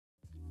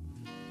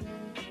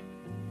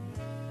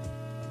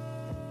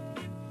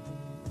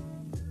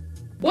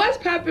What's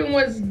poppin'?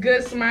 What's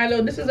good,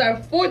 Smilow? This is our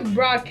 4th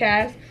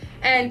broadcast,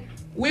 and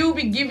we will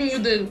be giving you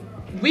the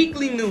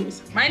weekly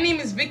news. My name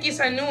is Vicky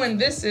and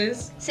this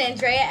is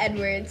Sandrea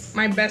Edwards,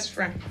 my best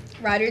friend.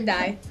 Ride or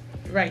Die.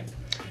 Right.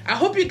 I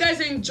hope you guys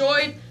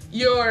enjoyed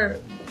your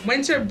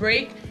winter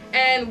break,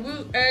 and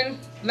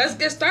let's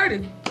get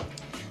started.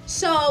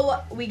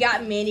 So we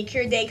got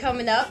Manicure Day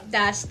coming up.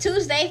 That's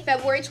Tuesday,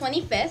 February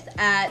 25th.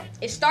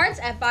 It starts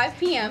at 5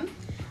 p.m.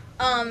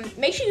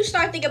 Make sure you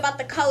start thinking about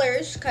the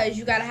colors because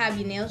you gotta have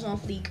your nails on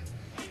fleek.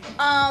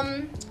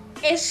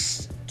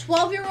 It's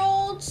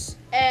 12-year-olds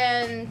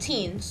and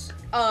teens.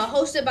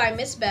 Hosted by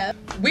Miss Bev.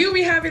 We will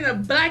be having a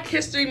Black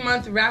History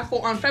Month raffle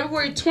on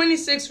February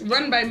 26th,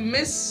 run by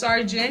Miss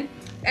Sargent,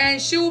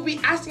 and she will be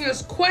asking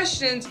us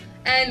questions,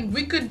 and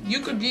you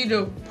could be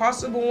the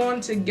possible one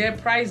to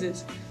get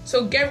prizes.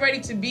 So get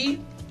ready to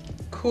be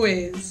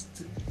quizzed.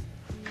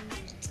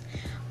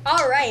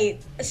 All right,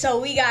 so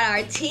we got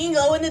our Teen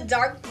Glow in the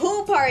Dark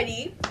pool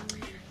party.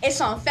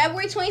 It's on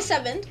February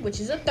 27th, which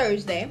is a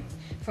Thursday,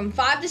 from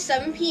 5 to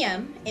 7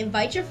 p.m.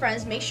 Invite your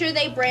friends. Make sure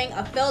they bring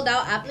a filled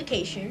out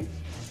application.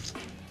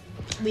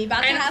 We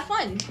about to have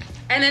fun.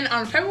 And then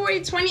on February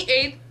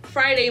 28th,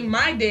 Friday,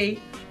 my day,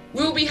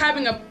 we will be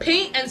having a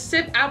paint and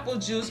sip apple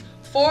juice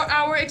for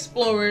our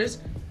explorers.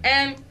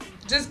 And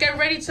just get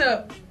ready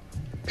to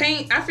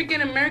paint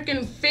African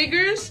American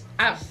figures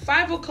at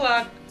 5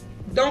 o'clock.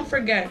 Don't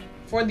forget,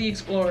 for the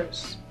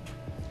explorers.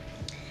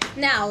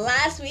 Now,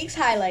 last week's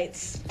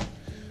highlights.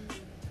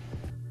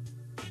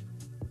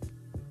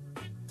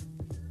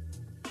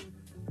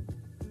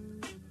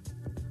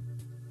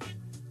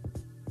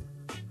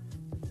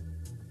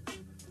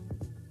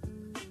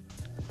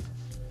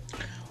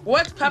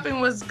 What's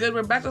poppin' was good.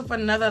 We're back with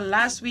another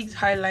last week's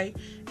highlight.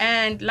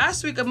 And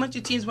last week, a bunch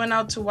of teens went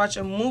out to watch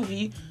a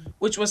movie,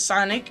 which was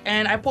Sonic.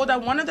 And I pulled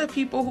out one of the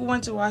people who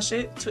went to watch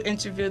it to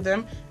interview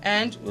them.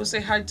 And we'll say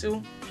hi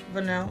to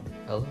Vanel.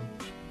 Hello.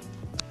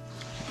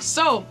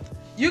 So,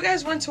 you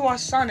guys went to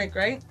watch Sonic,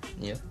 right?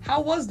 Yeah.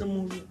 How was the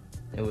movie?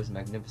 It was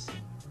magnificent.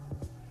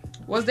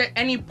 Was there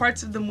any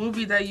parts of the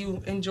movie that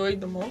you enjoyed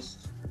the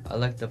most? I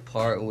liked the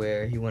part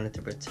where he wanted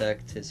to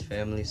protect his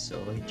family,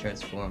 so he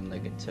transformed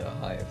like into a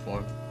higher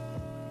form.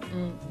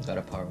 Got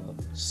a power up.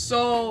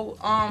 So,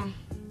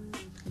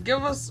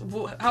 give us,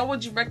 how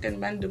would you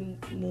recommend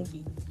the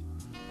movie?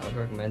 I would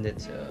recommend it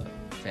to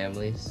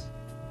families,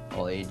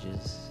 all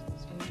ages.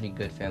 It's a pretty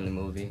good family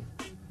movie.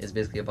 It's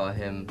basically about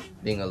him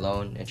being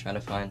alone and trying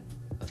to find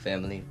a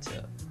family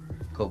to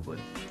cope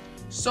with.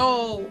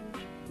 So,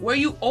 were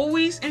you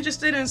always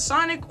interested in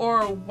Sonic,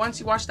 or once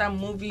you watched that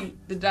movie,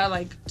 did that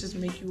like just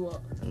make you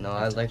up? No,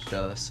 I liked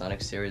the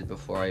Sonic series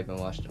before I even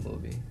watched the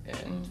movie,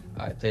 and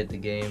I played the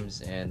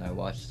games and I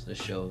watched the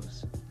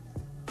shows.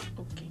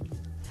 Okay.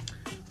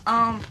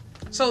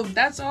 So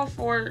that's all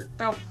for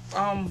the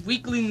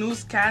weekly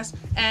newscast,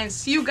 and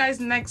see you guys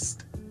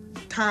next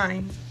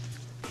time.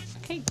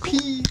 Okay.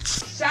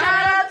 Peace. Shout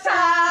out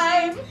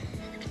time.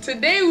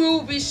 Today we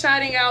will be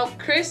shouting out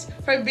Chris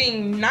for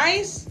being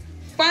nice,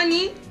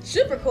 funny,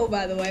 Super cool,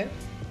 by the way.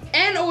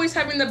 and always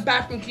having the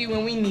bathroom key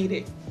when we need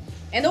it.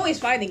 And always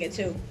finding it,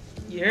 too.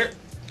 Yep.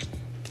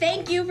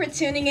 Thank you for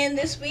tuning in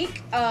this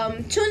week.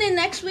 Tune in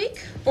next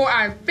week For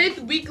our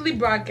 5th weekly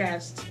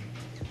broadcast.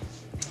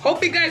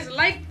 Hope you guys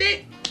liked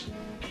it.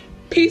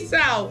 Peace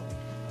out.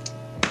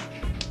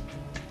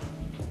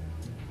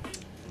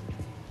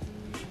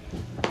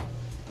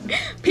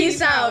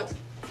 Peace out.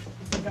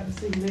 I gotta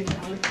say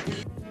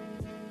later.